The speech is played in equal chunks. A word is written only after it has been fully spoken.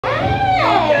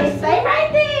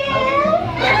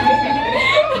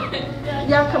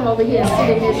come over here and sit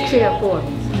in this chair for me.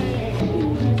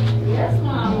 Yes,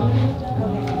 Mama.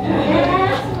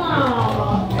 Yes,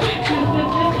 Mama.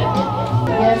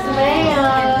 Yes,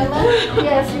 ma'am.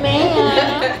 Yes,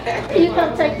 ma'am. You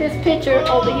come take this picture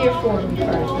over here for me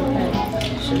first,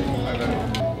 okay? Sure.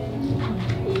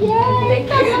 Yay!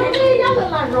 Come on, y'all look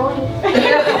like royals.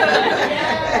 Yes.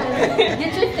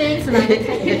 Get your things and I'm going to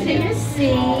take you to your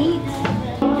seat.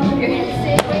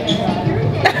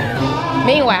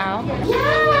 Meanwhile.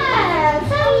 Yes!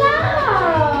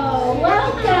 Hello!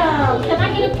 Welcome! Can I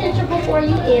get a picture before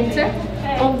you enter?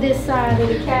 On this side of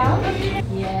the couch?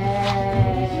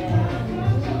 Yes.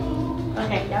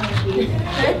 Okay, y'all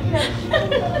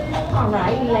all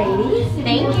right, ladies.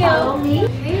 Thank you. Follow me.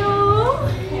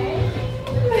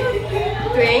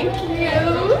 Thank you.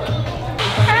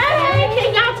 Hey, can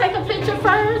y'all take a picture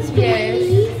first, please?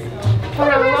 Yes.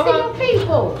 Where the rest of your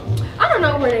people? I don't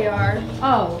know where they are.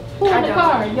 Oh, who in the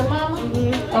car? Your mama?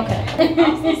 Okay.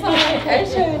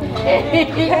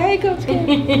 Hey, Coach Kim.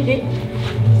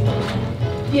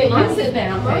 Yeah, you sit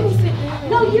down.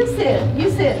 No, you sit. You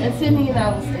sit, and Sydney and I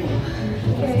will stand.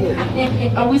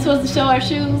 Are we supposed to show our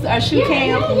shoes? Our shoe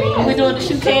cam? We're doing the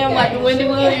shoe cam like the Wendy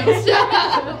Williams show.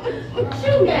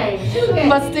 Shoe game. Shoe game.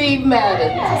 But Steve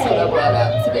Madden. That's what I brought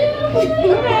out today.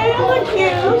 Okay, look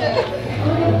cute.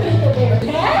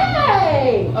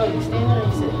 Hey! Oh, you stand or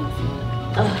you sit?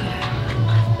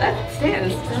 That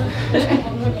stands. Okay.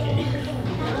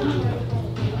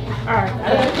 Alright, I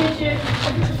got a picture of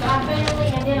my family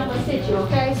and then I'm gonna sit you,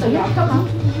 okay? So y'all come on.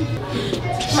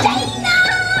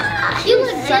 You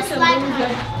look just like her.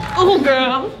 Oh,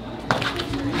 girl.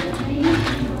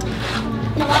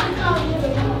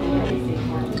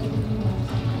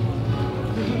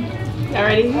 Y'all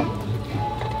ready?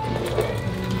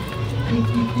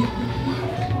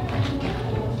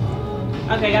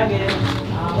 Okay, y'all get it.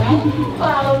 Alright,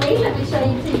 follow me. Let me show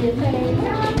you to your page.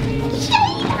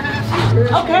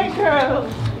 Okay, girl.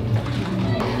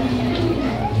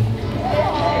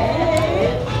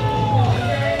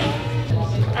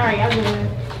 Alright, y'all get it.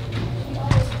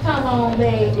 Come on,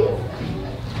 baby.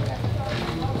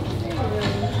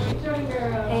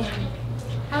 Hey,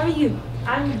 how are you?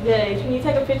 I'm good. Can you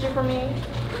take a picture for me?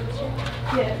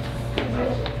 Yes.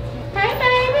 Hey,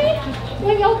 baby.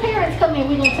 When your parents come in,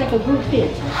 we're going to take a group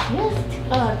picture. Yes,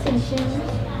 tension.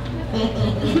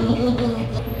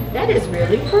 That is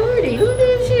really pretty. Who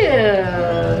did you?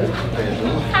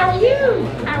 How are you?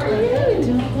 How are you?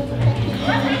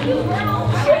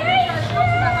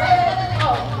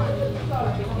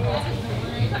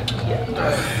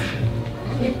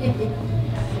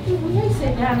 When they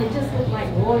sit down, it just looks like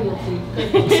royalty.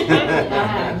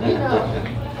 You know.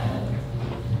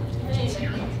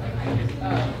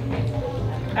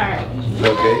 Alright.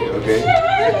 Okay.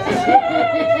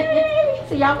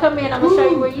 So y'all come in, I'm gonna show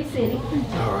you where you're sitting.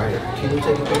 Alright. Can you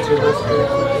take a picture of us?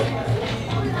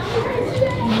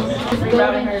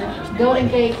 Golden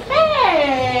Gate.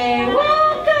 Hey!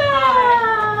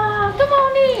 Welcome! Come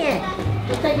on in.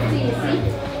 Let's take it to your seat.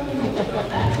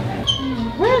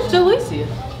 Where's Jalecia?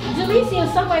 Jalecia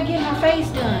is somewhere getting her face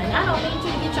done. I don't need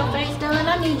you to get your face done.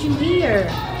 I need you here.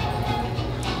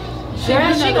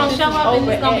 Girl, she gonna show up and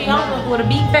it's gonna be over with a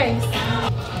big face.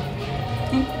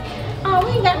 Oh, we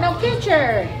ain't got no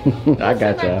picture. I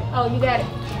got y'all. Oh, you got it.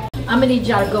 I'm gonna need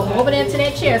y'all to go over there to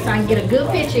that chair so I can get a good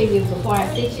picture of you before I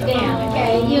sit you down,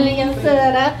 okay? You and your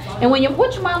sister. And when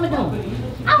what your mama doing?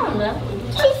 I don't know.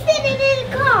 She's sitting in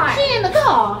the car. She in the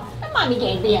car. Her mommy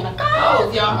can't be in the car. Oh,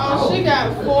 y'all. Oh, she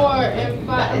got 4 and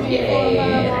 5.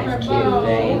 Yeah, on her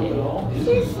bone.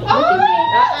 She's, Look at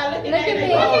me. Look at me.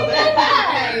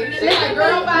 She got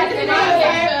girl body and all that.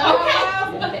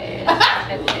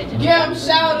 Give them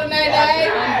shoulder, Nay.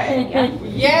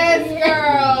 Yes,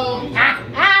 girl.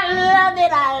 I love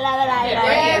it. I love it. I love it.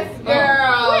 Yes,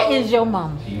 girl. Where is your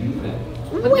mom?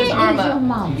 Where is arm your up.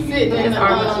 mom? Sitting in This the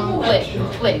arm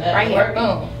up. Flip. Right here.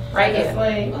 Boom. Right here.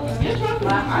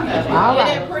 All That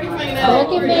right. pretty fingernail.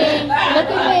 Look at me. Look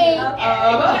at me.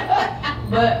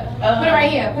 But Put it right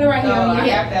here. Put it right here on your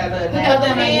hip. put the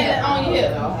hand on your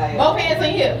hip. Both hands on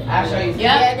your hip. I'll show you.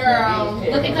 Yeah, girl.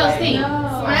 Look at those teeth. I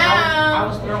Smile.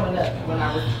 was throwing up when I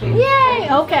was speaking. Yay.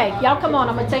 Okay. Y'all come on.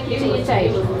 I'm going to take you to your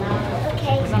table.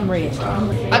 Okay. I'm ready.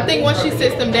 I think once she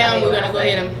sits them down, we're gonna go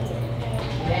ahead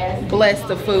and bless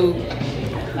the food.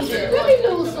 Let me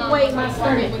lose some weight my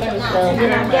stomach first though.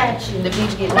 And I got you. The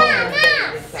beach get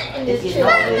In this chair.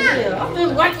 I've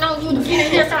been waiting on you to get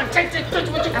in here so I can take this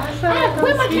picture with you.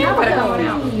 Where my camera go?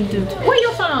 Where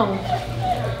your phone?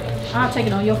 I'll take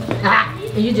it on your phone.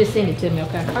 And you just send it to me,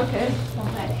 okay? Okay.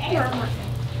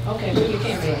 Okay, where your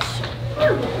camera at?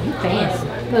 You fancy.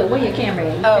 Look, where your camera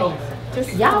at? You fancy.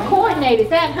 Y'all coordinated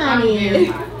that, honey.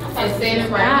 And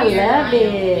standing I right here. love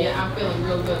it. Yeah, I'm feeling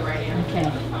real good right now. Okay.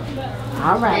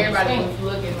 All right. Everybody was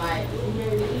looking like.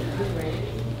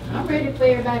 I'm ready for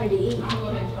everybody to eat.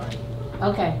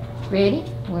 Okay. Ready?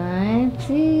 1,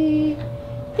 2,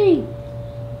 3.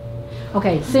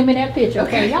 Okay, send me that picture.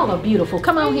 Okay, y'all are beautiful.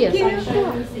 Come on here. Get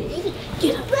up.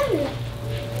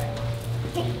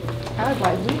 I was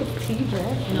like, we could see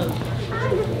that. No.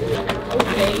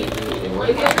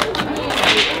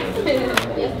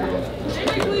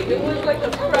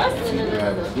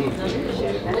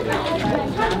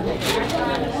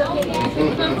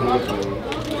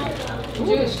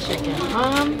 Jewish chicken.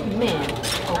 Man.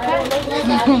 Okay.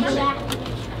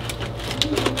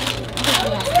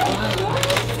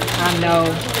 I know.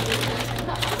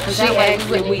 She asked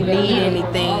if we need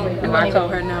anything. And I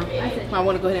told her no. I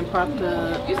want to go ahead and pop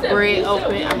the bread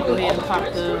open. I'm going to go ahead and pop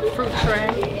the fruit tray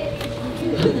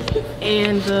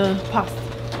and the pasta.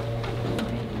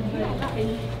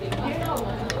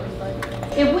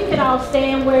 If we could all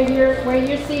stand where you're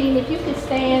sitting, if you could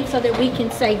stand so that we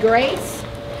can say grace.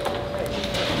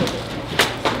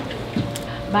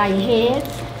 Bow your heads.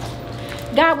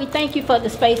 God, we thank you for the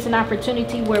space and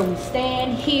opportunity where we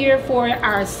stand here for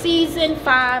our season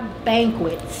 5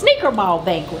 banquet, sneaker ball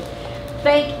banquet.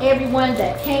 Thank everyone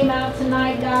that came out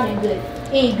tonight, God,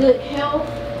 in good health.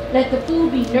 Let the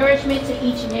food be nourishment to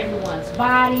each and everyone's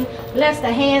body. Bless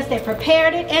the hands that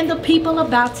prepared it and the people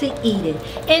about to eat it.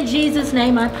 In Jesus'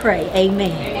 name I pray.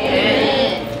 Amen.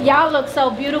 Amen. Y'all look so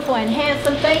beautiful and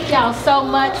handsome. Thank y'all so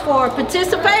much for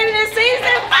participating in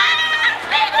season 5.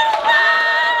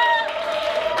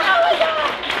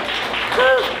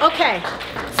 Okay,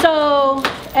 so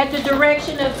at the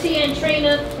direction of Tia and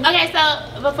Trina. Okay,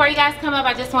 so before you guys come up,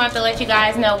 I just wanted to let you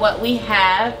guys know what we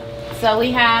have. So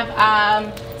we have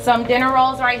some dinner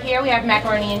rolls right here. We have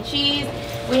macaroni and cheese.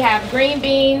 We have green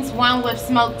beans, one with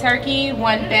smoked turkey,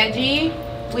 one veggie.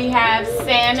 We have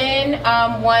salmon,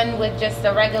 one with just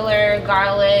a regular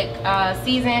garlic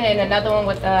season, and another one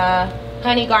with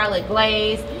honey garlic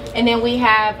glaze. And then we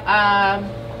have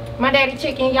my daddy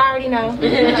chicken, y'all already know.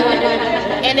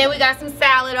 And then we got some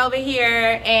salad over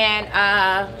here, and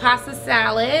pasta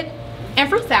salad and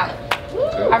fruit salad.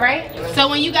 All right. So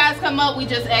when you guys come up, we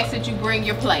just ask that you bring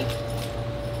your plate.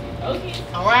 Okay.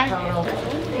 All right.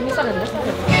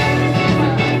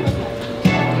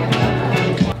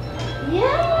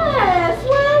 Yes,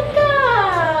 welcome.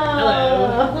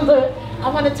 Hello. I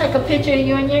want to take a picture of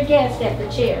you and your guest at the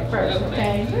chair first,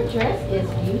 okay? Your dress is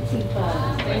beautiful.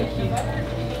 Thank you.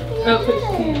 That's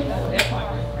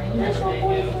your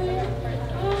boyfriend?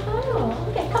 Oh,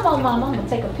 okay. Come on, Mama. I'm going to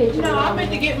take a picture. No, I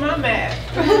meant to get my mask.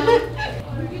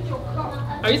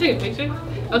 Are you taking pictures?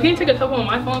 Oh, can you take a couple on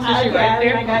my phone since you're right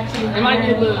there? I got you. It might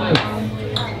be a little bit.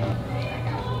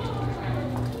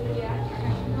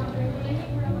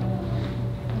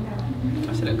 I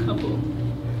said a couple.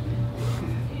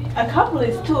 A couple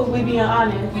is 2 if we being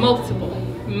honest. Multiple.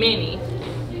 Many.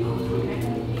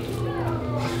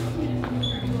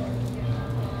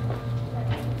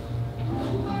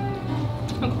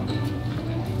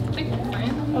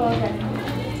 Oh, okay.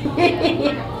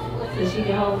 So she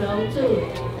can hold on too.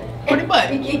 Pretty much.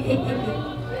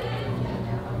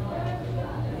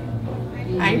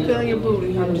 I ain't feeling your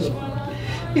booty. I'm just.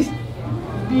 It's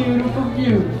beautiful,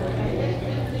 beautiful.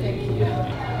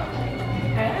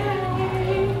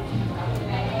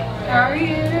 How are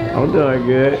you? I'm doing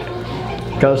good.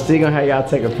 Coach T gonna have y'all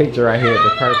take a picture right here at the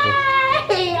purple.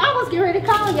 Hey, I was getting ready to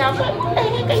call y'all. What the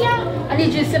heck are y'all? I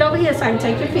need you to sit over here so I can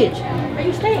take your picture. Are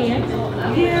you staying?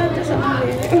 Yeah, just over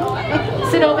there.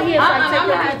 Sit over here so I can take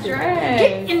your not picture. dressed.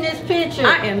 Get in this picture.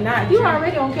 I am not You dressed.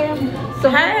 already on camera. So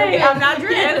Hey, I'm not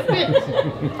dressed.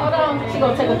 Hold on. She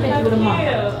gonna take a picture with a mom.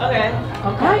 Okay.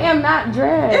 Okay. I am not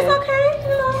dressed. It's okay,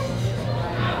 you know.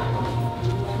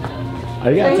 Oh,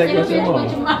 you gotta take Take a this picture one.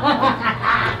 with your mom.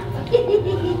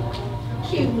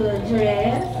 Cute little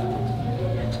dress.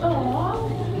 Aww.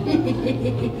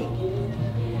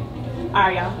 All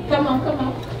right, y'all. Come on, come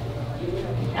on.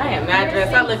 I am not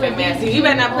dressed. I look at messy. You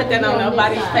better not put that on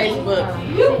nobody's Facebook.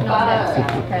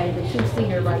 Okay, the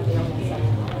 2-seater right there on the side.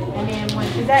 And then when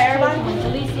Is that everybody? when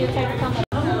Alicia take a couple.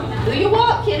 Do you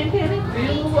walk, kitty kitty?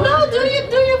 No, do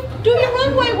your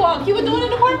runway walk. You were doing it in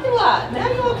the parking lot. Now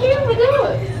you on camera, do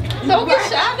it. Don't get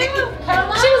shy, nigga.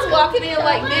 She was walking in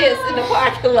like this in the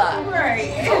parking lot. Right.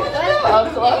 Oh,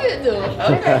 Chloe do it.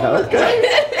 Okay.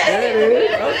 There it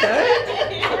is. Okay.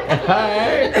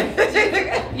 Alright.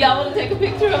 Y'all want to take a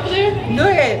picture over there? Go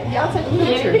ahead. Y'all take a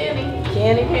picture.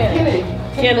 Kenny.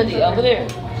 Kennedy over there.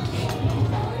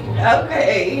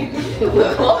 Okay.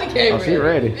 Chloe came Oh, she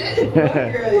ready.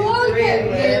 Chloe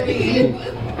ready.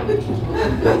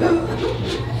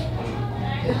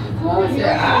 Chloe's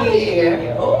out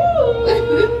here. Ooh.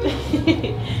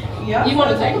 You want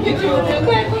to take a picture with them,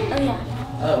 Clay?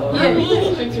 Oh, yeah. Oh, yeah.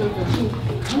 Take a picture with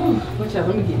them. Watch out,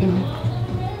 let me get him.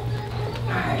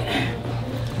 Alright.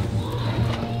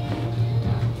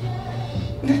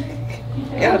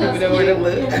 Y'all don't even know where to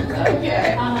look.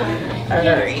 Okay.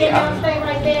 Alright. Stay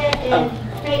right there and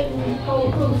Peyton,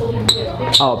 whole crew, so we can get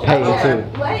them. Oh, Peyton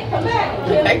too. Wait, come back.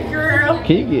 Hey, girl.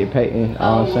 Can you get Peyton?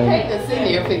 All I'm saying. Peyton's sitting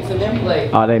here fixing them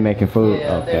plates. Oh, they making food.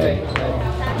 Yeah, Okay.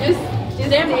 Just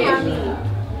there behind me.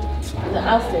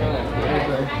 I'll stay right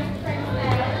there.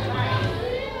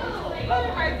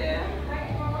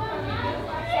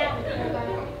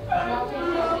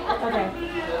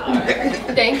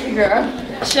 Thank you, girl.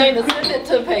 Shayna, send it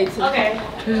to Peyton. Okay.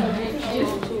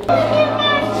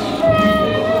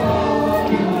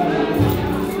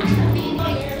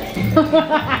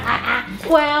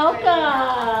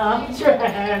 Welcome,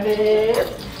 Travis.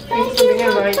 Thank you for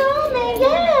coming.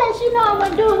 Yes, you know I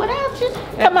wouldn't do it without you.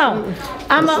 Come on.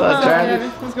 I'm What's up,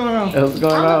 Travis? What's going on? What's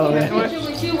going on? I'm gonna picture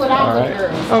with you without the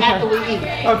girls after we eat.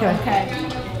 Okay. Okay.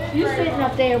 You sitting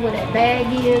up there where that bag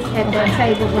is at the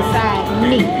table beside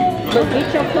me. But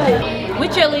get your plate. We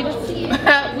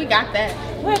cheerleaders. We got that.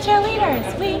 We're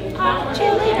cheerleaders. We are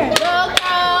cheerleaders. Go,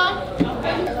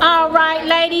 girl. All right,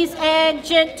 ladies and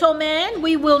gentlemen,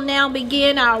 we will now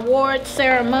begin our award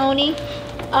ceremony.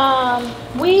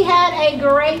 We had a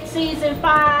great season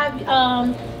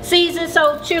 5 season,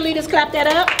 so cheerleaders, clap that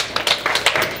up.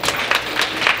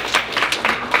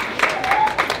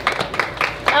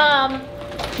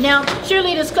 Now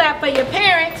cheerleaders, clap for your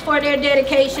parents for their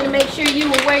dedication to make sure you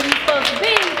were where you're supposed to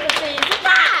be for season 5.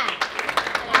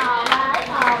 All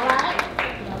right.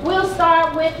 We'll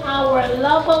start with our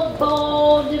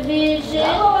lovable division.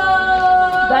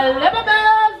 The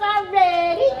lovables are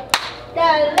ready. The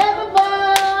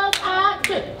lovables are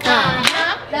good.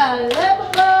 The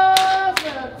lovables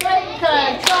will take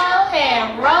control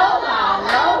and roll all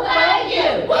over you.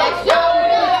 Yes, y'all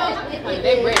will.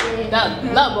 They ready. The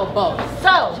lovable.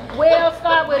 So, we'll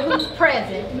start with who's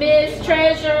present. Miss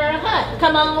Treasure Hunt,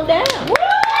 come on down.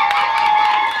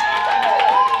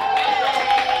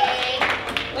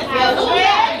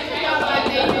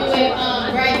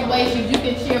 Graduation, you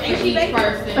can cheer for each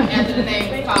person after the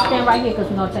name is called. Stand right here because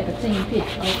we're going to take a team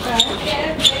picture,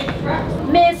 okay?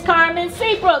 Miss Carmen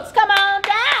Seabrooks, come on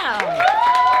down.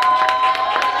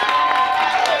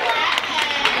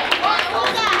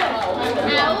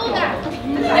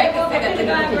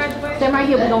 Stand right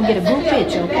here, we're going to get a group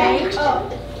picture, okay?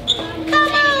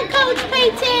 Come on, Coach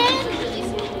Peyton.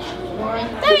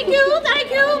 Thank you.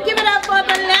 Give it up for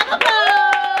the Lovables.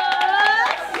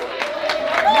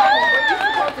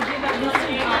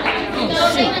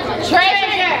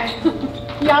 Treasure!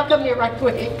 Y'all come here right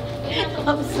quick.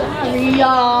 I'm sorry,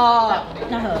 y'all.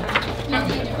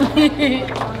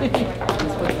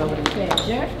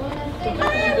 Treasure.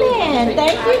 Carmen,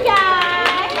 thank you guys.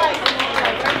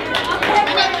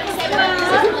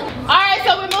 Alright,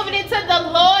 so we're moving into the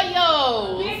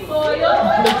loyals.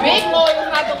 The big loyals,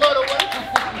 not the little ones.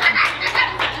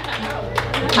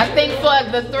 I think for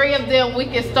the 3 of them, we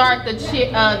can start the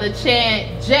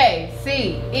chant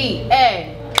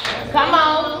J-C-E-A. Come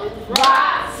on.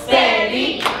 Rock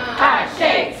steady. Our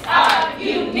shakes are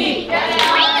unique.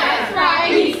 That's right.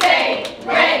 We stay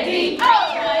ready.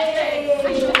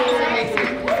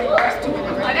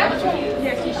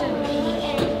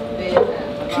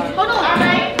 Hold on. All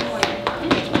right.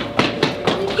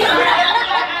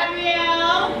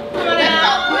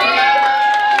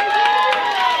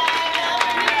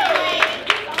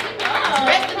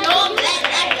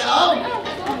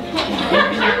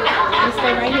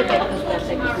 Stay right here, baby, because we're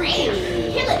taking a break.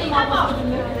 Kill it. Come on.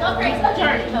 Go crazy.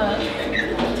 Journey, huh?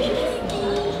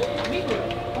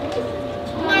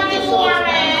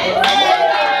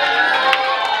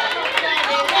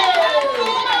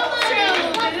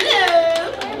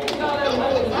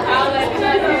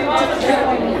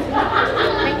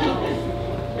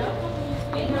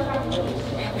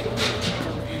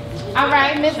 All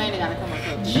right, Miss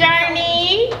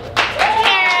Journey.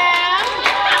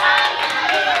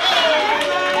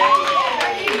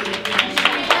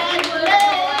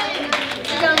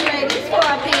 Young ladies for a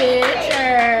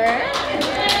picture.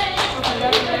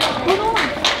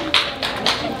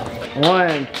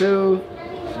 1, 2.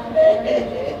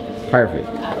 Perfect.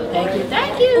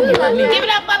 Thank you. Give it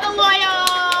up for the loyals.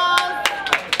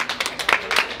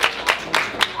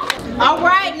 All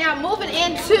right, now moving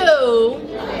into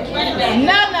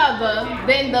none other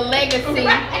than the legacy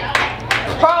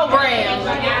program.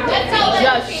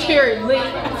 Just cheerleading.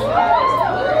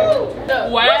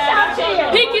 Wow.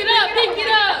 Pick it up, pick it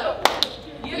up.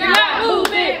 You're not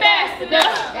moving fast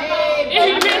enough.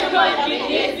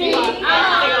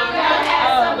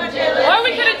 Or we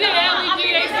could have did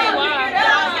L-E-G-A-C-Y.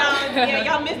 Yeah,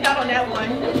 y'all missed out on that one.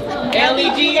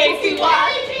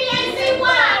 L-E-G-A-C-Y.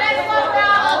 That's what we're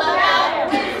all about.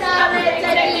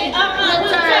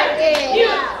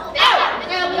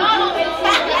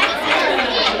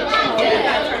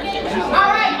 All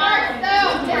right, Mark,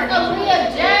 Aaliyah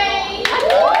James.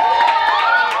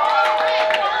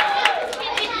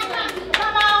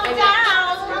 Come on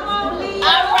down.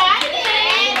 All right,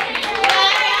 then.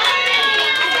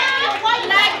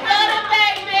 Like butter,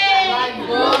 baby. Like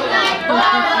butter.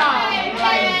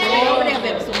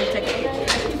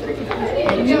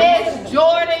 Miss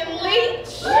Jordan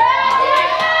Leach.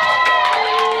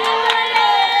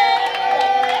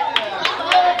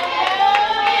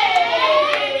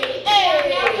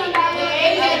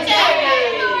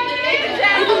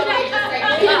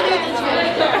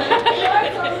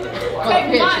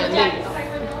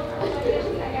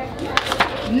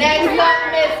 Next up,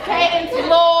 Miss Cadence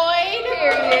Lloyd.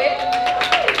 Period.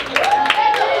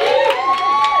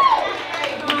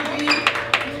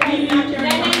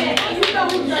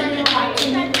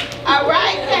 All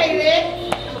right, Cadence.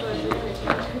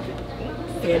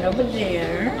 Get over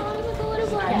there.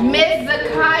 Miss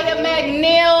Zakiya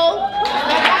McNeil.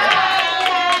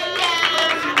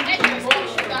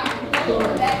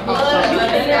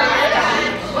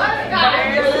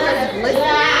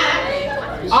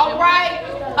 All right.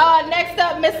 Next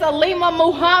up, Miss Alima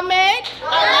Muhammad,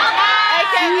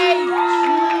 aka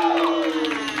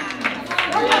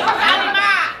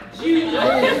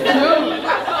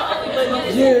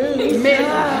Miss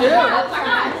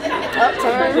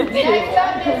Upturn. Next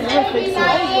up, Miss Effie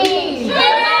Naeem.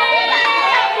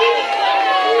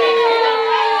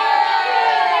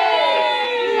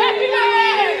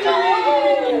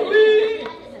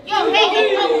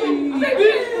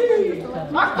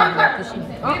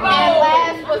 And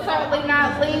last but certainly not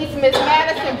least, Miss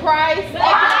Madison Price.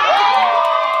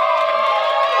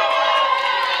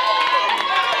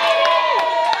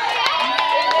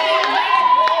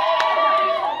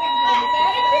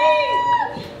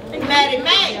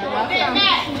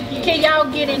 Can y'all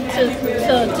get into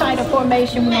tighter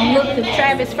formation? We're gonna look to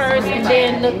Travis first and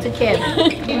then look to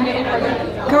Kevin.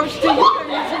 Coach T.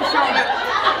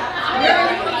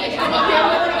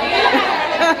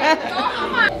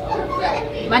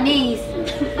 My knees.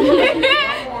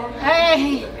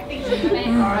 Hey.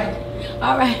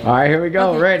 All right. All right, here we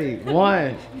go. Ready?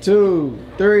 1, 2,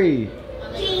 3.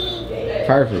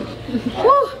 Perfect.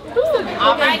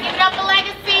 All right, give it up for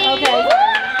Legacy. Okay.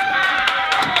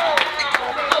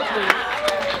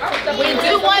 We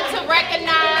do want to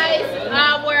recognize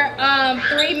our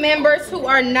 3 members who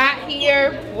are not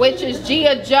here, which is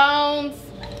Gia Jones,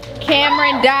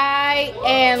 Cameron Dye,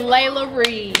 and Layla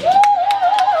Reed.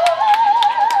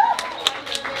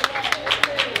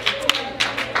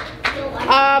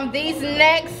 These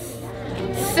next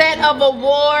set of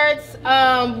awards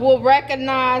will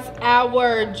recognize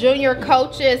our junior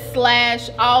coaches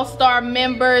 / all-star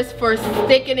members for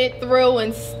sticking it through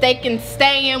and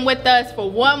staying with us for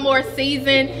one more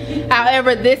season.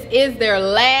 However, this is their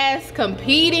last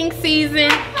competing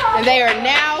season and they are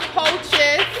now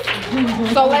coaches.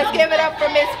 So let's give it up for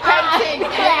Miss Peyton.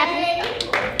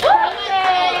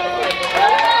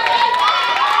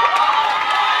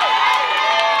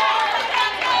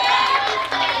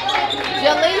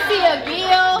 Jalicia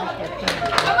Gill.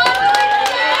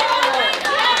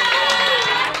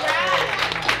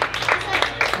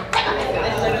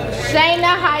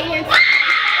 Shayna Hyatt.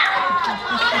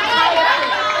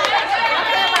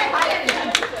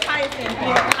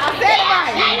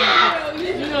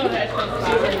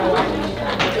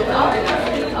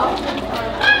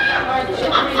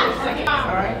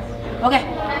 Okay.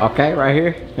 Okay, right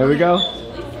here. Here we go.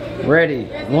 Ready?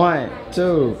 1,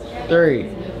 2, 3.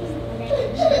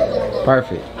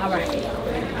 Perfect. All right.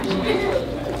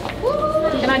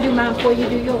 Can I do mine before you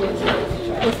do yours?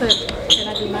 What's up? Can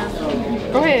I do mine before you?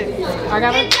 Go ahead. I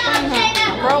got it.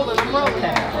 I'm rolling.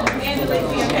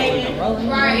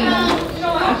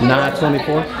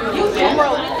 9:24. I'm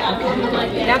rolling.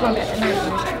 Y'all gonna get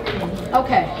the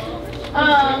Okay. I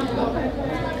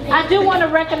do want to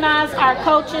recognize our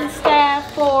coaching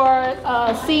staff for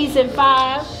season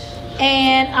 5,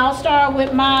 and I'll start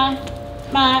with my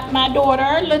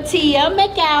daughter, Latia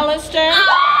McAllister.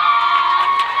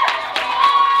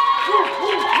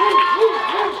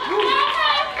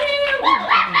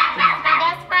 My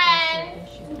best friend.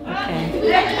 Okay.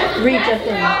 Read your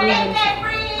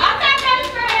thing.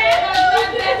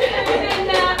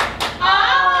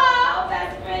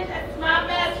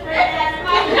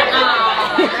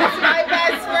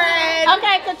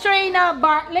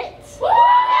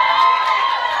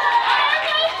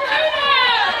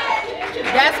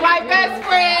 That's my best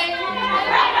friend.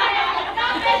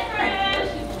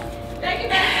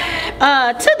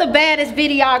 To the baddest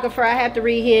videographer, I have to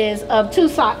read his of Two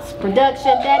Sockz Productions.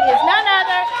 That is none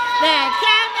other than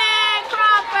Kevin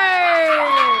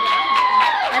Crawford.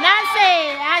 And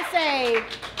I say,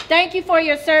 thank you for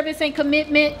your service and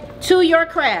commitment to your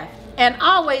craft, and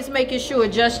always making sure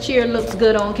Just Cheer looks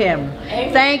good on camera.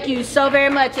 Thank you so very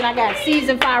much. And I got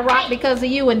season 5 rock because of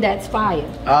you, and that's fire.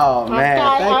 Oh man,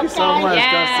 thank you so much,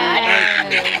 Yeah.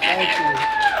 Thank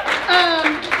you.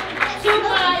 To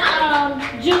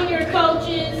my junior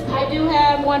coaches, I do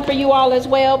have one for you all as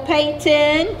well.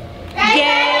 Peyton,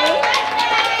 Gay.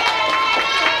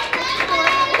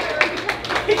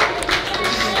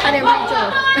 I didn't read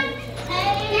yours.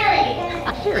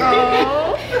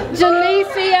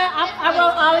 Jalecia, I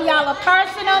wrote all of y'all a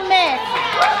personal message.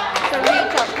 To read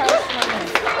your personal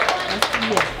message.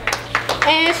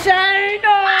 And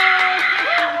Shayna.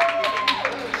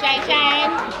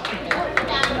 Shane.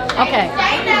 Okay,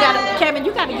 Kevin,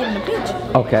 you gotta get in the picture.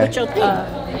 Okay. With your thing.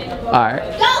 All right.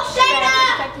 Go, Shayna!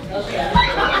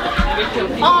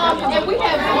 And we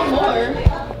have one more.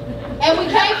 And we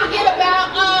can't forget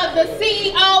about the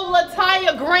CEO,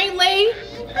 Latanya Greenlee.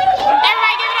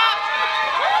 Everybody give it up.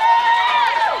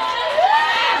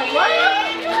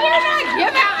 You're not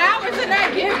give out ours and not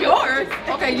give yours.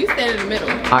 Okay, you stand in the middle.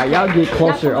 All right, y'all get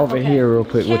closer over here real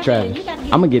quick with Travis. I'm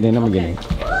gonna get in.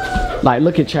 Like,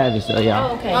 look at Travis though,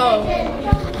 y'all. Okay. Oh.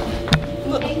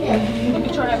 Look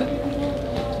at Travis.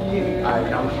 All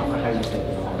right, I'm gonna have you take it.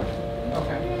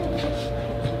 Okay.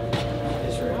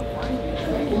 It's ready.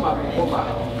 Pull my.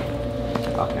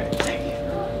 Okay. Thank you.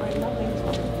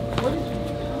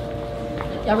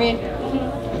 Y'all ready?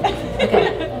 Okay.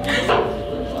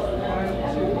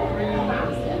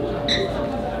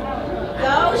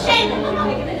 Go, Shayna!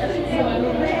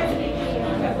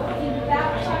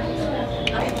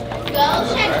 Go,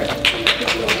 Shayna!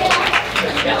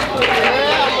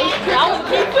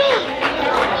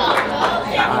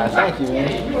 Alright, thank you, man.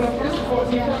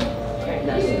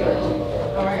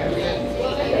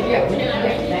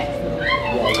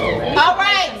 All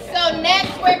right, so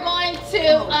next we're going to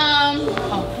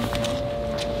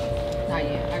not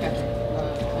yet. I got that.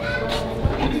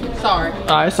 Sorry.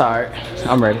 Alright, it's alright.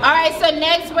 I'm ready. All right, so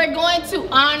next we're going to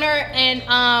honor and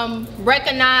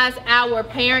recognize our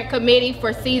parent committee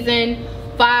for season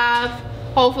 5.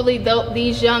 Hopefully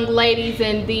these young ladies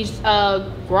and these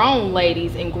grown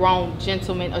ladies and grown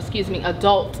gentlemen, excuse me,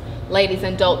 adult ladies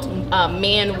and adult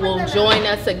men will join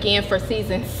us again for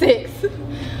season 6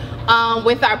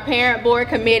 with our parent board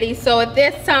committee. So at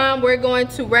this time, we're going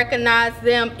to recognize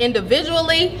them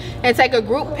individually and take a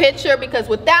group picture, because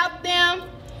without them,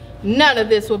 none of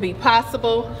this will be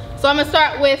possible. So I'm gonna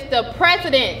start with the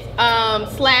president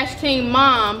slash team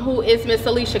mom, who is Miss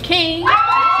Alicia King.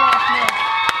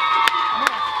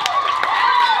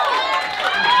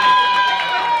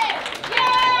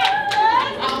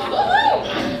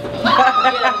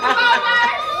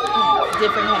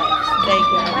 Different hats. Thank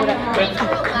you.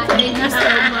 Thank you so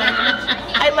much.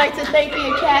 I'd like to thank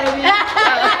the Academy.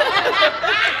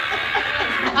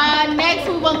 Next,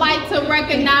 we would like to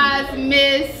recognize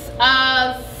Miss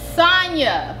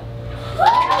Sonia.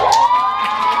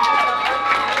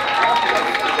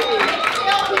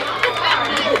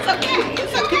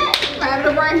 It's okay. I have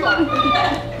the brain bar.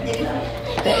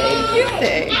 Thank you.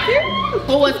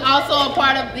 Who was also a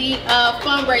part of the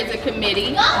fundraiser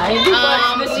committee. We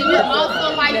would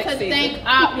also like to thank,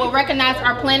 we'll recognize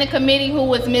our planning committee, who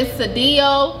was Miss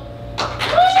Cedillo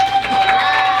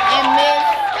and Miss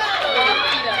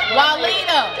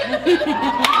Walida.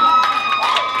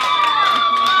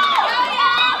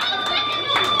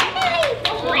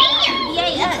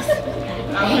 Yay, us.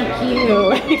 Thank you.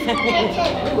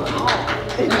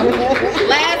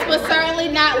 Last but certainly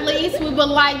not least, we would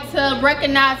like to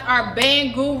recognize our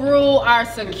band guru, our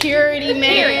security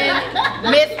man,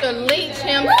 Mr. Leach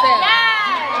himself.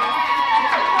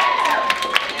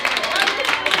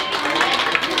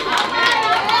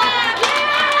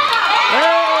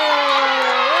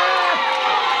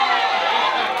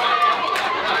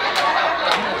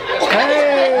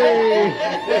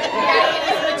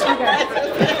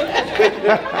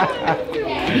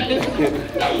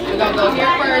 We're gonna go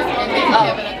here first, and then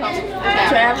Kevin will come.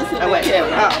 Travis and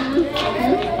Kevin.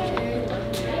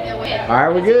 All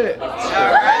right, we're good.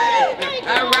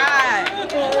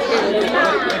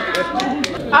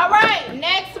 All right,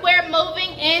 next we're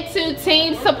moving into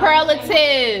Team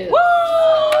Superlatives.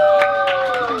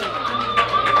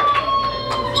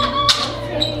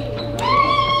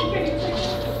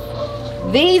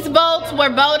 These votes were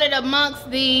voted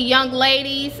amongst the young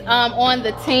ladies on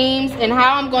the teams, and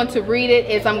how I'm going to read it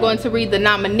is I'm going to read the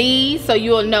nominees so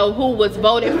you'll know who was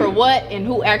voted for what and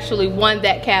who actually won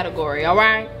that category, all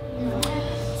right?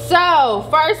 So,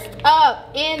 first up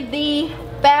in the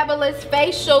Fabulous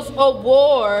Facials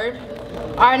Award,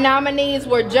 our nominees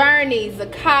were Journey,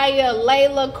 Zakaya,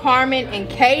 Layla, Carmen, and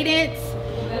Cadence.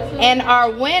 And our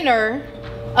winner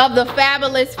of the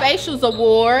Fabulous Facials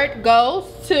Award goes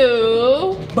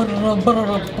to Carmen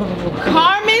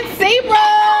Seabrook.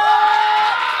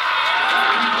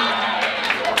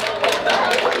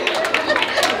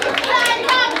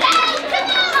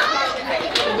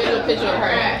 Picture of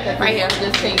her right here.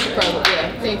 This Team's Pro.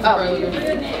 Yeah, Team's Pro.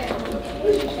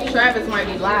 Travis might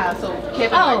be live, so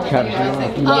Kevin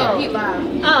might be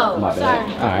live. Oh, My sorry.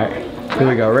 bad. All right, here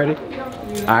we go. Ready?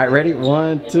 All right, ready?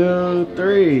 1, 2,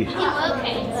 3. All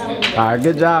right,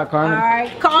 good job, Carmen. All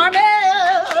right, Carmen.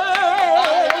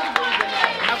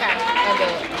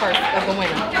 Okay, first of the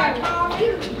winner.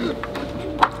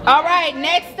 All right,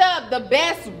 next up, the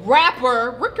Best Rapper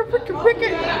Award.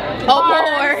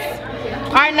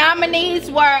 Our nominees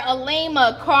were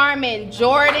Alima, Carmen,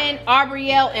 Jordan,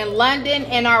 Aubrielle, and London,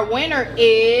 and our winner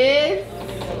is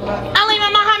Alima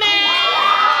Muhammad.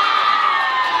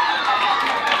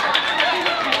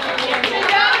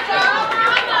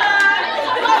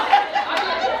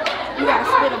 You gotta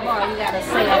spit a bar. You gotta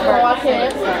say a bar. I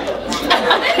can't.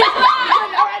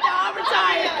 I'm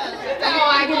retired. Oh,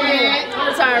 I can't. I'm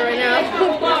retired right now.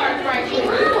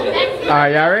 All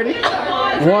right, y'all ready?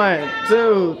 1,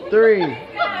 2, 3.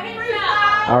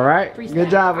 All right, good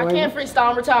job, I Alima. can't freestyle.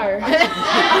 I'm retired.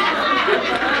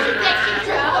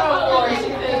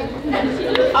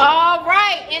 All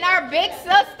right, in our Big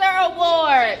Sister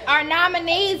Award, our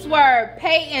nominees were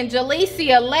Peyton,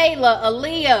 Jalecia, Layla,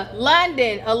 Aaliyah,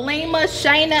 London, Alima,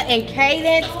 Shayna, and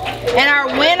Cadence. And our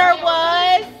winner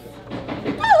was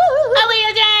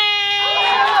Aaliyah James.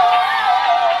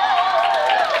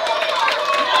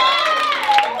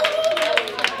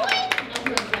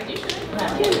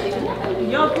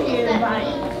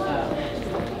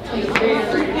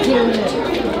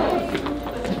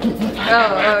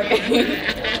 Oh, okay.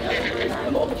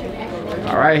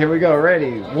 All right, here we go.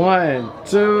 Ready? 1,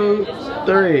 2,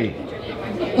 3.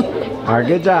 All right,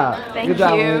 good job. Good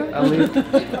job, Alima.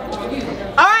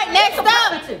 All right, next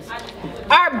up,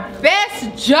 our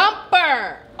Best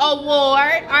Jumper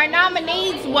Award. Our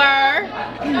nominees were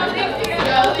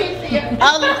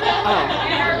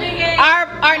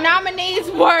our nominees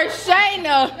were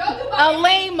Shayna,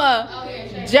 Alima,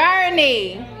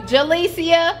 Journey,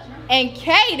 Jalecia, and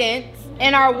Cadence,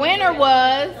 and our winner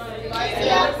was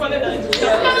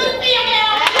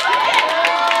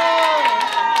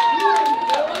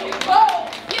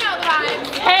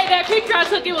Hey, that picture I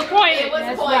took, it was pointed.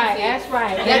 That's right. That's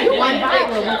right. Yeah, you went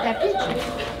viral with that picture.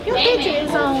 Your picture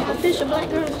is on Official Black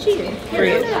Girls Cheer.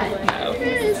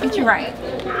 Get you right.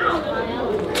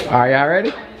 All right, y'all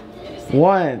ready?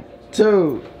 1,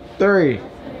 2, 3. All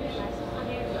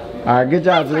right, good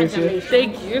job, Jalecia.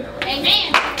 Thank you.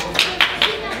 Amen.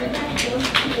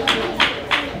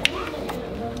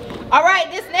 All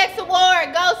right, this next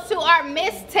award goes to our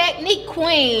Miss Technique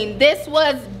Queen. This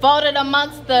was voted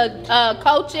amongst the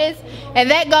coaches, and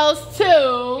that goes to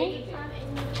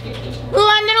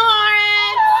London Lawrence.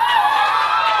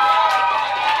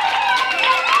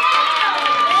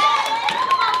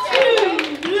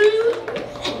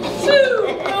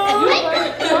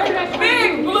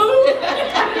 Big blue.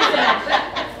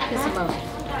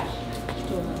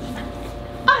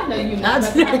 I know you know.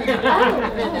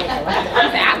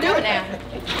 I'll do it now.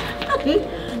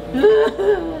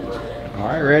 All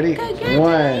right, ready?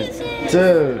 1,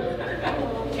 2.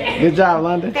 Good job,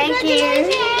 London. Thank you.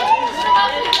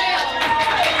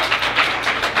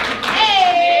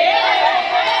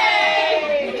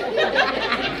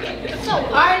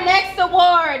 Our next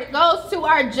award goes to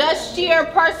our Just Cheer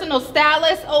Personal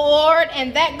Stylist Award,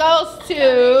 and that goes to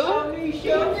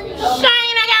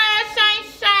Shane. I got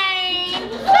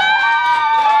Shane.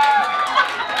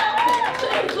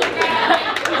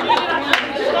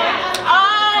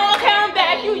 Oh, okay, I'm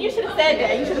back. You should have said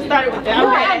that. You should have started with that. You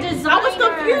Okay. had a designer. I was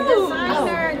confused.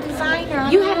 Designer.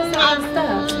 You had to say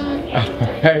stuff. All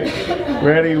right,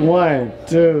 ready? 1,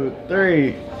 2,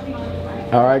 3.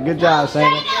 All right, good job,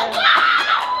 Shayna.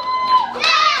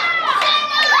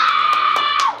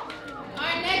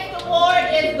 Our next award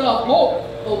is the Hope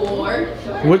Award.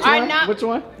 Which Our one? no- Which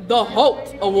one? The Hope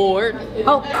Award.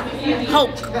 Hulk.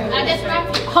 Hulk.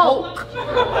 Hulk.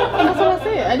 That's what I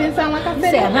said. I didn't sound like I You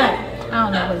said said it. huh? I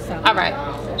don't know what it sounds like. All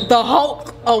right. The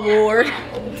Hulk Award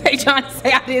They trying to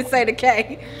say I didn't say the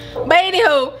K. But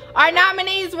anywho, our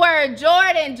nominees were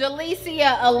Jordan,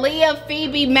 Jalecia, Aaliyah,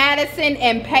 Phoebe, Madison,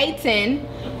 and Peyton.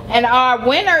 And our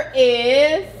winner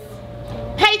is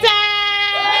Peyton!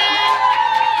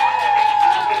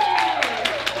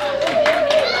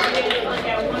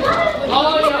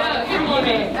 Oh, yeah.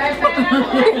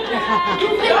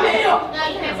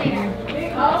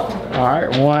 All right,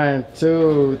 1,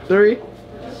 2, 3. All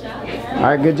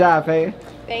right, good job, Faye.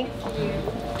 Thank you.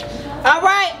 All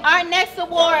right, our next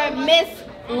award, Miss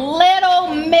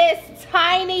Little Miss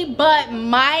Tiny But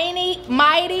Mighty.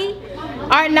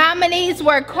 Our nominees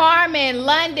were Carmen,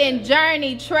 London,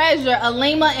 Journey, Treasure,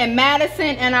 Alima, and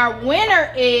Madison. And our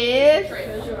winner is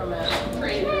Treasure!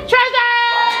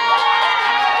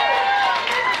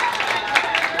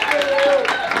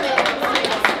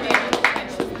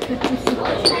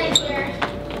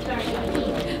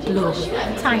 Little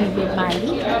tiny bit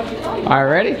mighty. All right,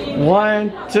 ready?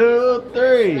 1, 2,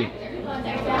 3.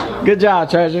 Good job,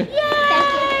 Treasure.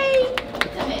 Yay!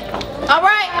 All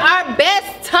right, our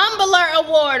Best Tumbler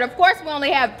Award. Of course, we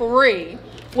only have 3,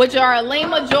 which are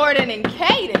Alima, Jordan, and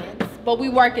Cadence. But we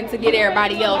working to get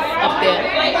everybody else up there.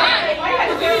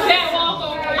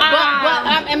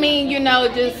 But I mean, you know,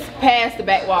 just pass the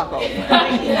back walkover.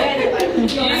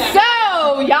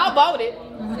 So, y'all voted.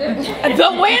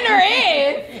 The winner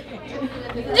is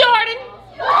Jordan.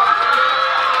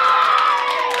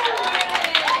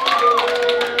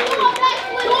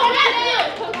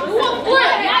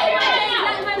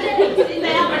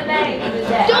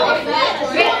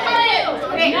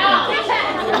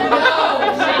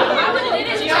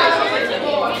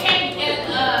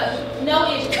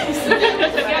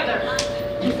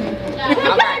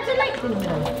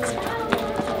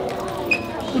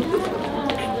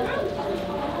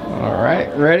 All right,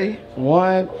 ready?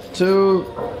 1, 2,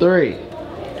 3. All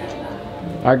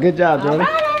right, good job, Jordan. All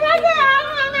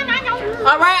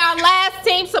right, our last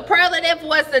team superlative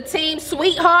was the Team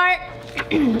Sweetheart.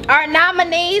 Our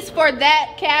nominees for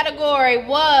that category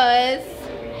was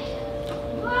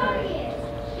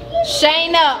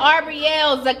Shayna,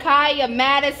 Arbiel, Zakaya,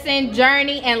 Madison,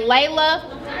 Journey, and Layla.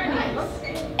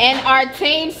 And our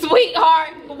Team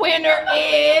Sweetheart winner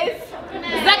is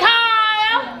Zakaya.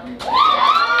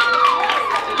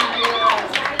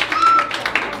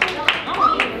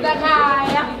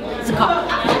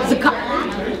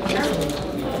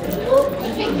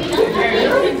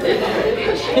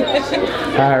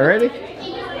 All right, ready?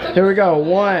 Here we go.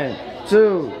 1,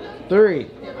 2, 3.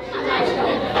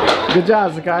 Good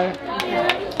job, Zakaya.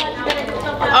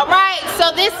 All right,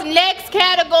 so this next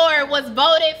category was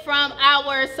voted from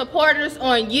our supporters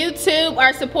on YouTube,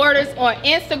 our supporters on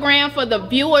Instagram for the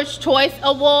Viewer's Choice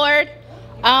Award.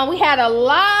 We had a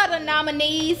lot of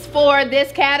nominees for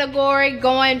this category,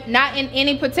 going not in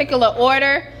any particular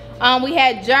order. We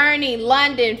had Journey,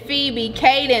 London, Phoebe,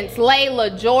 Cadence,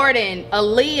 Layla, Jordan,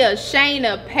 Aaliyah,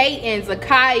 Shayna, Peyton,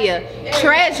 Zakaya,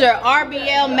 Treasure,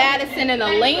 RBL, Madison, and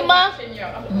Alima.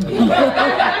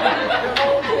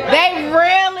 They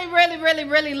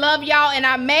really love y'all, and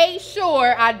I made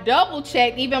sure I double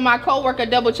checked, even my coworker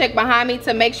double checked behind me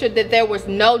to make sure that there was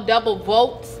no double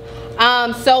votes.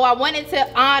 So I wanted to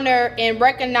honor and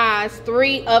recognize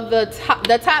 3 of the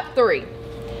top 3.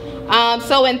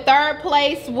 So in third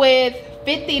place with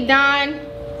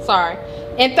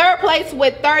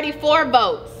 34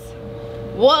 votes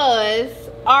was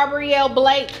Arbiel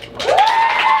Blake.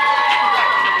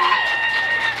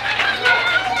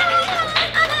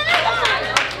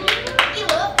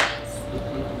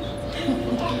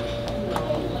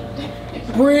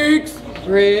 Briggs.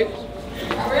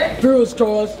 Viewer's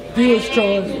choice.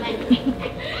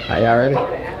 Are y'all ready?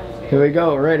 Here we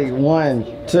go. Ready? 1,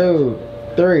 2,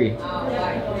 3.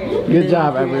 Good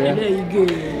job, Arbiel.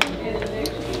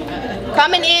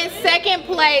 Coming in second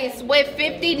place with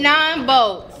 59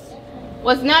 votes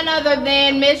was none other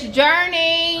than Miss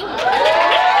Journey.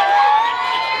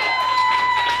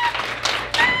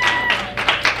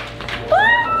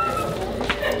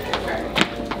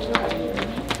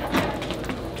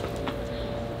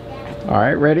 All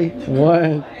right, ready?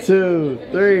 1, 2,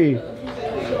 3. All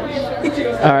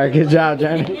right, good job,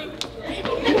 Journey.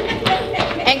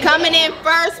 And coming in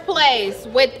first place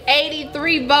with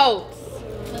 83 votes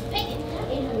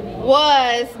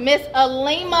was Miss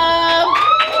Alima.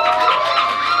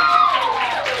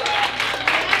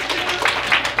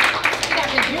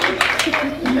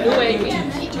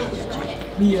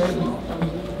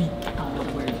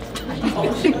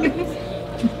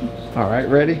 All right,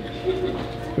 ready?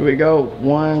 Here we go.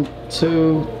 1,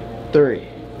 2, 3.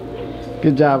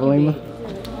 Good job, Alima.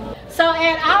 So So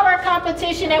at our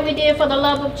competition that we did for the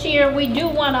love of cheer, we do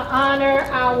want to honor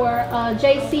our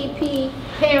JCP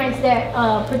parents that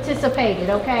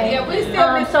participated, okay? Yeah, we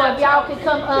still so if y'all could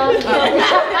come up.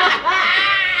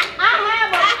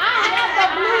 I have the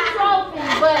blue trophy,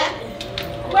 but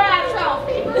where our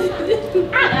trophy?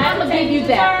 I'm gonna give you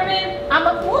that.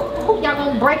 Who y'all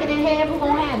gonna break it in half? Who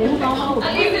gonna have it? Who gonna hold it?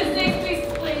 I need the 6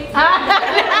 pieces, please.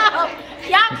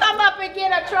 Y'all come up and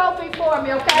get a trophy for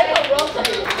me, okay?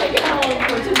 Take it home.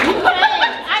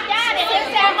 I got it.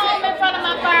 It's at home in front of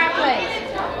my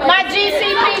fireplace. My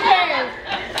GCP parents.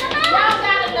 Y'all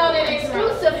gotta know that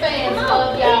exclusive fans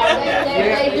love y'all.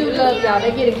 They do love y'all.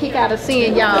 They get a kick out of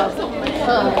seeing y'all.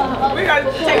 We're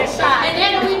gonna take a shot. And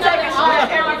then we take a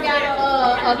shot. Everyone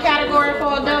got a category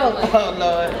for adults. Oh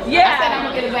Lord. Yeah. I said I'm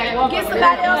gonna get it back. Get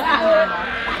somebody else to do it.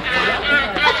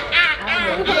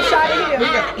 We put a shot in here.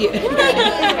 Yeah.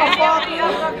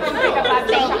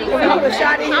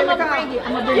 I'm gonna bring it.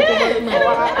 I'm gonna bring it to work money.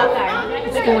 Okay.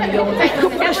 It's going to go.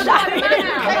 Put a shot in here.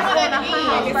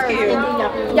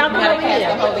 Y'all come over here.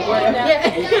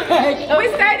 We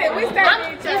started.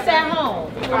 It's at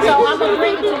home. So I'm gonna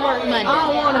bring it to work money. I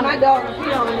don't want it. My daughter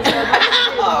pee on it.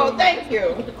 Oh, thank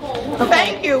you.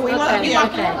 Thank you. We love you.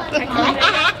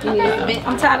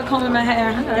 I'm tired of combing my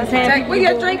hair. We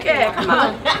got drink at. Come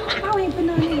on. I ain't put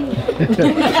no in.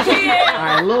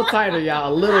 Alright, a little tighter,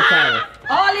 y'all. A little tighter.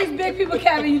 All these big people,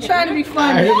 Kevin, you trying to be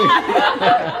funny. Here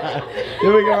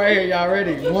we go right here, y'all.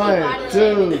 Ready? 1,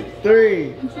 2,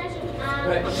 3.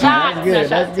 That's good.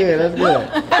 That's good. That's good.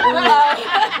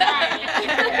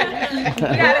 We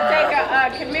gotta take a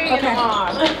communion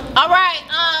arm. All right,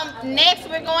 next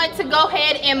we're going to go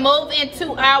ahead and move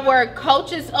into our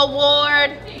Coaches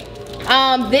Award.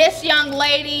 This young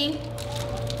lady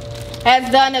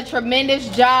has done a tremendous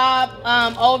job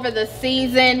over the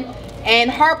season,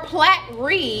 and her plaque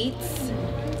reads,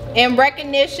 in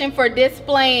recognition for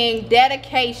displaying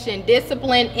dedication,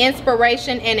 discipline,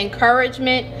 inspiration, and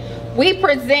encouragement, we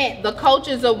present the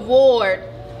Coaches Award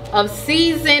of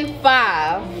Season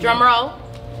 5, drum roll,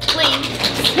 please,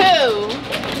 to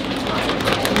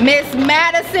Miss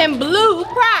Madison Blue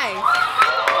Price.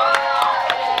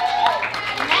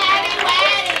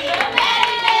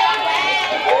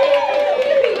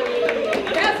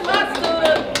 That's my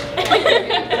student.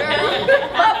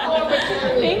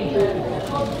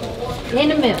 In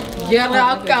the middle. You're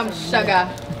welcome, sugar.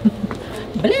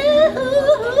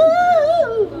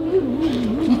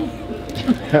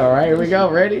 All right, here we go.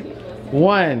 Ready?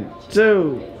 1,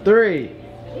 2, 3.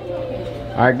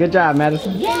 All right, good job,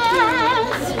 Madison.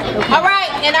 Yes. All right,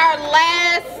 and our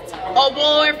last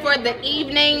award for the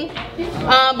evening,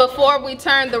 before we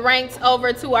turn the ranks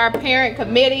over to our parent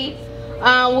committee,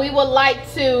 we would like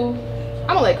to, I'm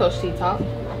gonna let Coach T talk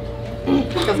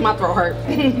because my throat hurt.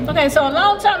 Okay, so a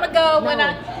long time ago when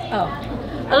I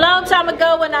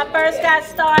first got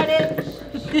started,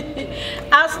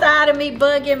 outside of me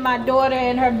bugging my daughter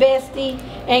and her bestie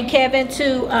and Kevin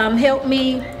to help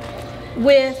me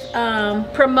with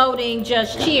promoting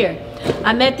Just Cheer.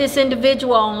 I met this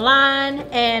individual online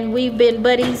and we've been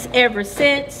buddies ever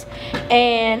since,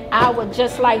 and I would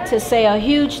just like to say a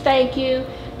huge thank you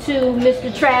to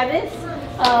Mr. Travis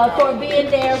for being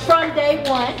there from day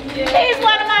one. He's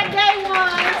one of my day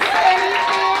ones.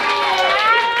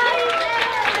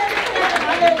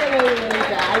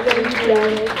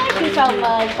 Thank you so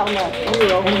much, so much.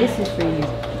 And this is for you.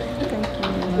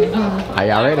 Are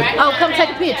y'all ready? Oh, come take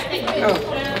a picture.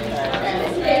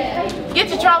 Get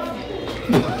your trophy.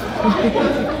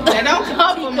 They don't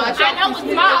come for my trophy. I know it's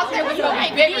small. It was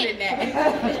bigger than that.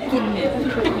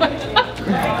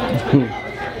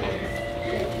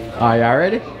 Are y'all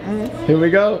ready? Here we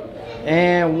go.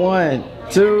 And 1,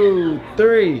 2,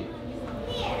 3.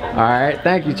 All right,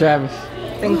 thank you, Travis.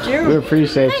 Thank you. We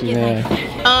appreciate you, man.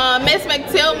 Miss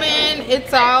McTillman,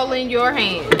 it's all in your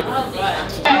hands.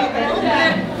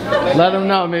 Let them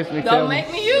know, Miss McTillman. Don't make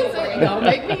me use it. Don't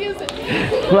make me use it.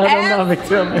 Let them know,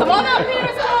 McTillman. Come on up,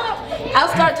 parents. Come on up. I'll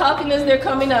start talking as they're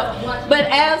coming up. But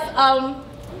as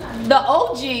the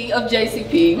OG of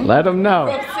JCP, Let them know.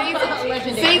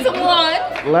 from season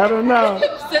 1, Let them know.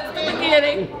 since the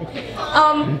beginning,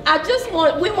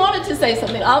 we wanted to say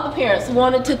something. All the parents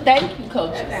wanted to thank you,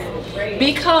 coaches,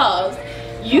 because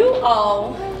you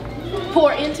all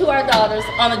pour into our daughters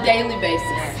on a daily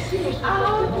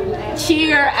basis.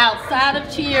 Cheer, outside of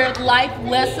cheer, life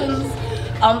lessons,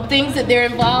 things that they're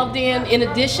involved in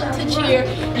addition to cheer.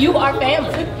 You are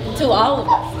family to all of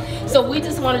us. So we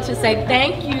just wanted to say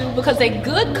thank you, because a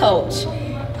good coach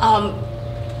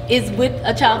is with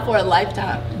a child for a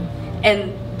lifetime,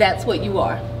 and that's what you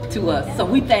are. to us. So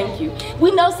we thank you.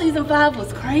 We know season 5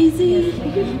 was crazy.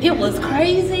 It was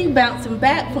crazy, bouncing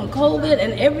back from COVID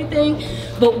and everything.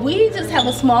 But we just have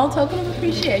a small token of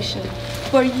appreciation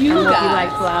for you guys. You like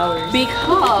flowers.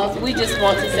 Because we just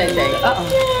want to say thank you.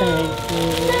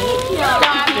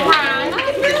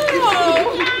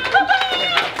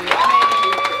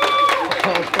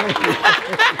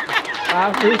 I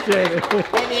appreciate it.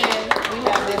 And then we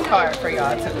have this card for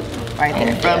y'all too. Right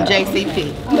there. From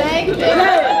JCP. Thank you.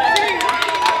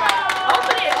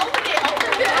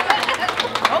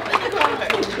 Open the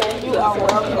card. You are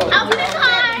welcome. Open the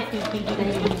card.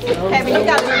 Heavy, you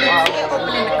got to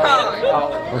opening the card.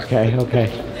 Okay, okay.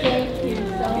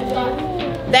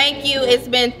 Thank you. It's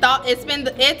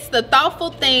the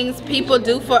thoughtful things people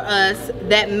do for us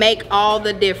that make all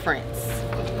the difference.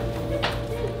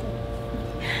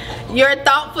 Your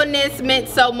thoughtfulness meant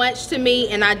so much to me,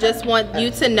 and I just want you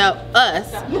to know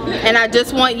and I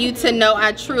just want you to know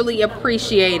I truly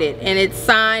appreciate it. And it's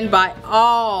signed by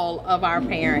all of our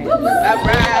parents. All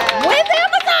right. With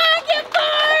Amazon gift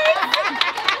cards.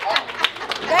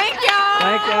 Thank y'all.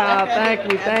 Thank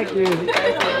y'all. Thank you.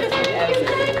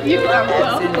 You are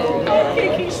welcome.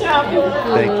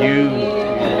 Thank you.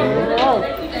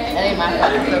 That ain't my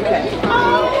card. It's okay.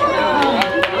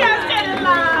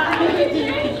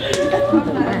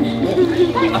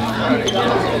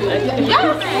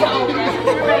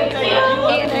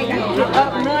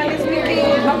 Up north this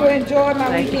weekend. I'm gonna enjoy my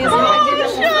weekends.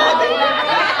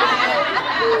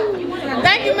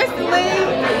 Thank you, Mr. Lee.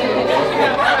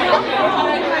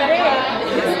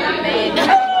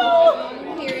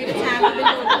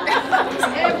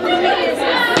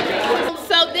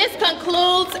 So this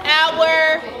concludes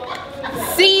our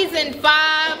season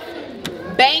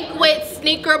 5 banquet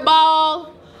sneaker ball.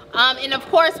 And of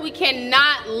course we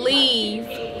cannot leave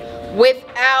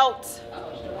without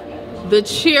the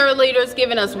cheerleaders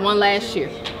giving us one last cheer.